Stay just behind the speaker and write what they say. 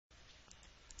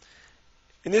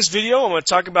In this video, I'm going to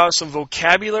talk about some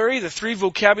vocabulary. The three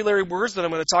vocabulary words that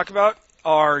I'm going to talk about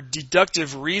are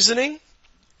deductive reasoning,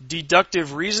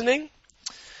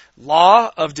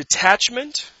 law of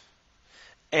detachment,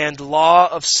 and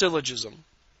law of syllogism.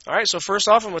 All right, so first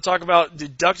off, I'm going to talk about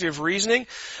deductive reasoning.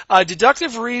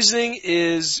 Deductive reasoning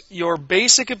is your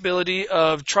basic ability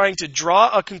of trying to draw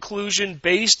a conclusion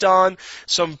based on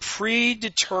some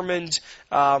predetermined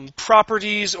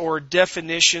properties or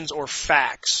definitions or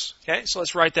facts. Okay, so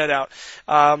let's write that out.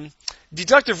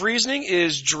 Deductive reasoning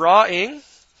is drawing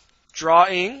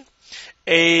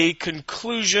a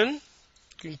conclusion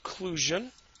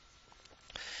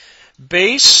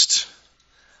based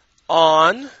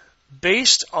on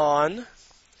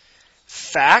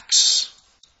facts,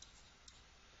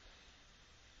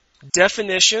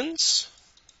 definitions,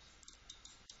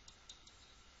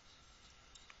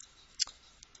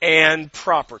 and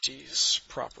properties.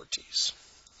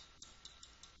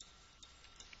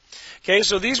 Okay,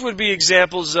 so these would be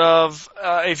examples of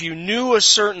if you knew a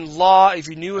certain law, if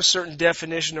you knew a certain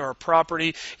definition or a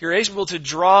property, you're able to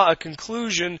draw a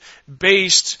conclusion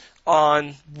based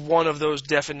on one of those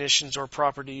definitions or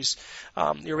properties.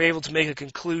 You're able to make a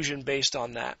conclusion based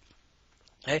on that.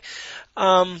 Okay.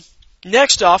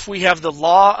 Next off, we have the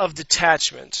law of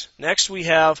detachment.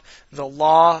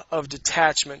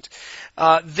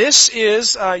 This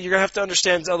is, you're going to have to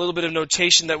understand a little bit of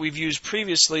notation that we've used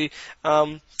previously.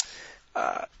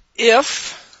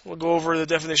 If, we'll go over the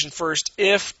definition first,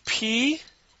 if P,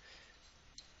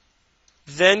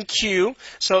 then Q.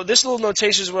 So this little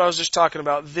notation is what I was just talking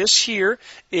about. This here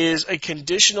is a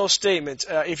conditional statement.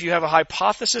 If you have a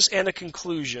hypothesis and a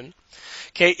conclusion,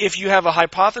 okay, if you have a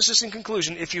hypothesis and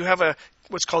conclusion, if you have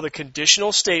what's called a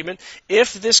conditional statement,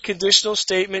 if this conditional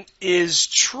statement is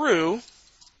true,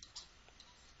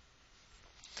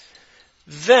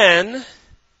 then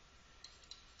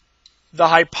the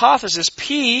hypothesis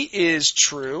P is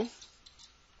true,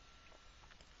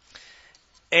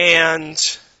 and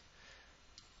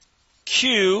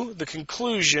Q, the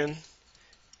conclusion,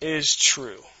 is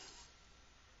true.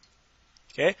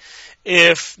 Okay?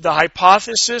 If the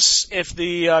hypothesis, if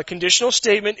the conditional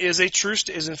statement is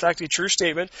in fact a true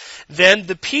statement, then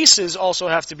the pieces also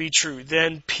have to be true.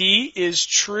 Then P is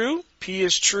true,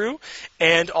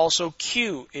 and also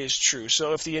Q is true.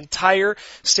 So if the entire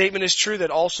statement is true,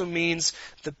 that also means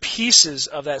the pieces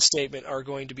of that statement are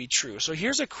going to be true. So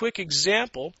here's a quick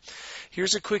example.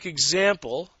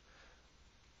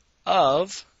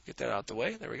 Get that out the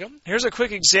way. There we go. Here's a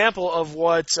quick example of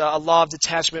what a law of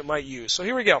detachment might use. So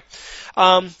here we go.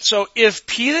 So if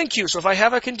P then Q, so if I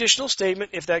have a conditional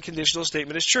statement, if that conditional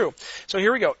statement is true. So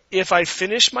here we go. If I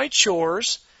finish my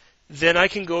chores, then I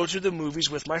can go to the movies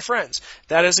with my friends.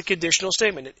 That is a conditional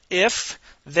statement. An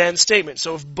if-then statement.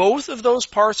 So if both of those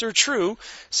parts are true,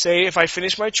 say if I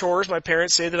finish my chores, my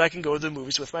parents say that I can go to the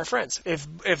movies with my friends.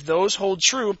 If those hold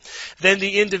true, then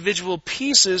the individual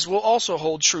pieces will also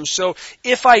hold true. So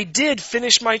if I did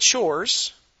finish my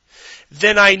chores,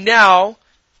 then I now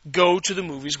go to the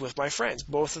movies with my friends.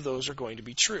 Both of those are going to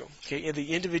be true. Okay, and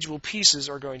the individual pieces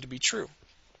are going to be true.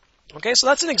 Okay, so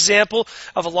that's an example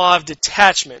of a law of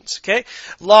detachment. Okay,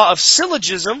 law of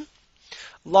syllogism,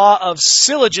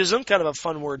 kind of a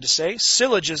fun word to say,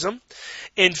 syllogism,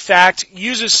 in fact,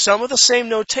 uses some of the same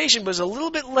notation, but is a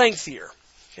little bit lengthier.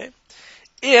 Okay,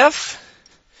 if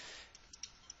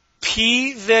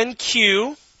P then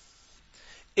Q,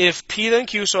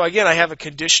 so again, I have a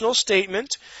conditional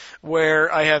statement where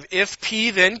I have if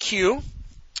P then Q,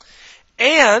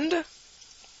 and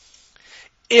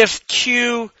if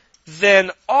Q then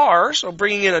R, so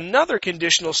bringing in another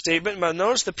conditional statement. Now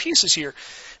notice the pieces here.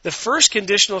 The first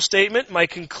conditional statement, my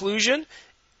conclusion,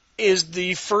 is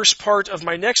the first part of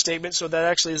my next statement, so that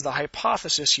actually is the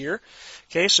hypothesis here.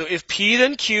 Okay, so if P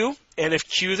then Q, and if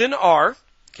Q then R,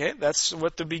 okay, that's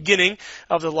what the beginning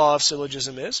of the law of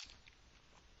syllogism is.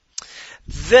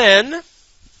 Then,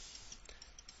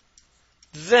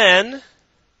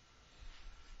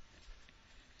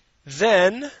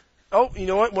 oh, you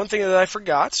know what? One thing that I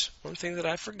forgot. I'm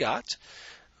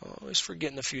always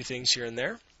forgetting a few things here and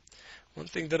there. One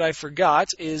thing that I forgot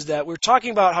is that we're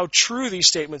talking about how true these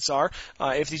statements are,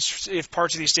 if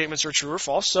parts of these statements are true or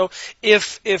false. So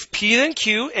if P then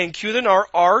Q and Q then R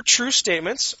are true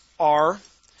statements,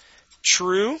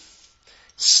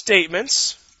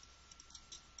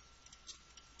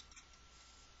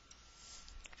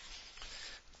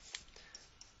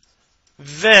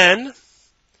 then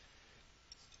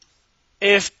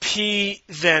if P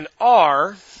then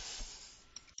R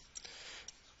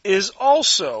is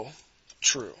also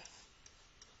true.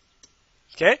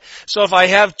 Okay? So if I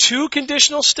have two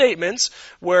conditional statements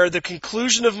where the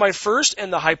conclusion of my first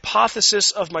and the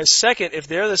hypothesis of my second, if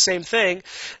they're the same thing,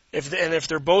 if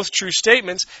they're both true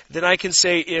statements, then I can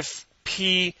say if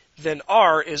P then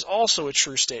R is also a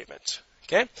true statement.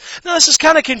 Okay? Now this is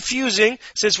kind of confusing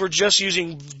since we're just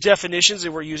using definitions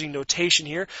and we're using notation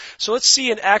here. So let's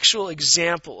see an actual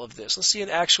example of this. Let's see an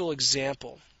actual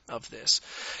example of this.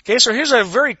 Okay, so here's a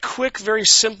very quick, very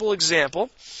simple example.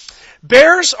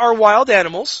 Bears are wild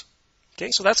animals.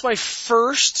 Okay, so that's my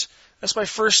first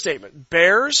statement.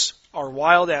 Bears are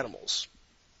wild animals.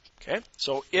 Okay,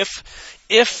 so if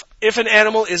an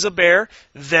animal is a bear,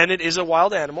 then it is a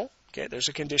wild animal. Okay, there's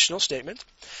a conditional statement.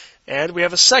 And we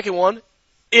have a second one.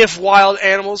 If wild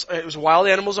animals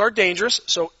are dangerous.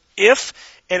 So if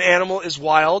an animal is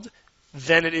wild,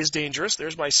 then it is dangerous.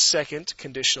 There's my second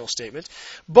conditional statement.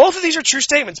 Both of these are true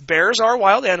statements. Bears are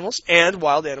wild animals, and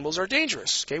wild animals are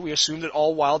dangerous. Okay, we assume that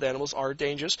all wild animals are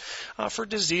dangerous for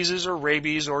diseases or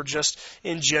rabies or just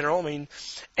in general. I mean,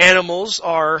 animals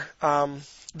are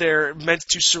they're meant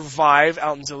to survive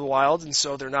out into the wild, and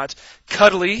so they're not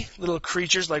cuddly little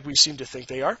creatures like we seem to think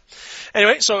they are.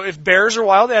 Anyway, so if bears are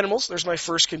wild animals, there's my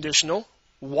first conditional.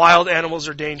 Wild animals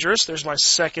are dangerous. There's my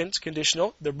second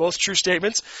conditional. They're both true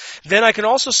statements. Then I can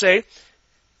also say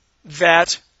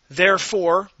that,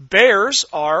 therefore, bears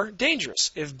are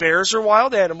dangerous. If bears are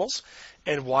wild animals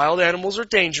and wild animals are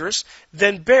dangerous,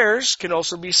 then bears can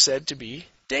also be said to be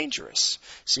dangerous.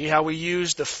 See how we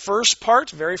use the first part,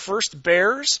 very first,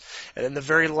 bears, and then the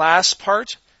very last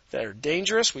part, that are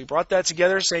dangerous. We brought that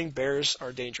together saying bears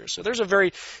are dangerous. So there's a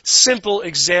very simple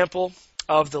example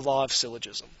of the law of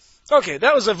syllogism. Okay,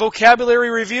 that was a vocabulary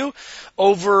review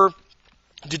over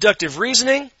deductive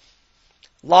reasoning,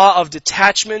 law of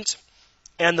detachment,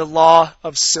 and the law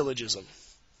of syllogism.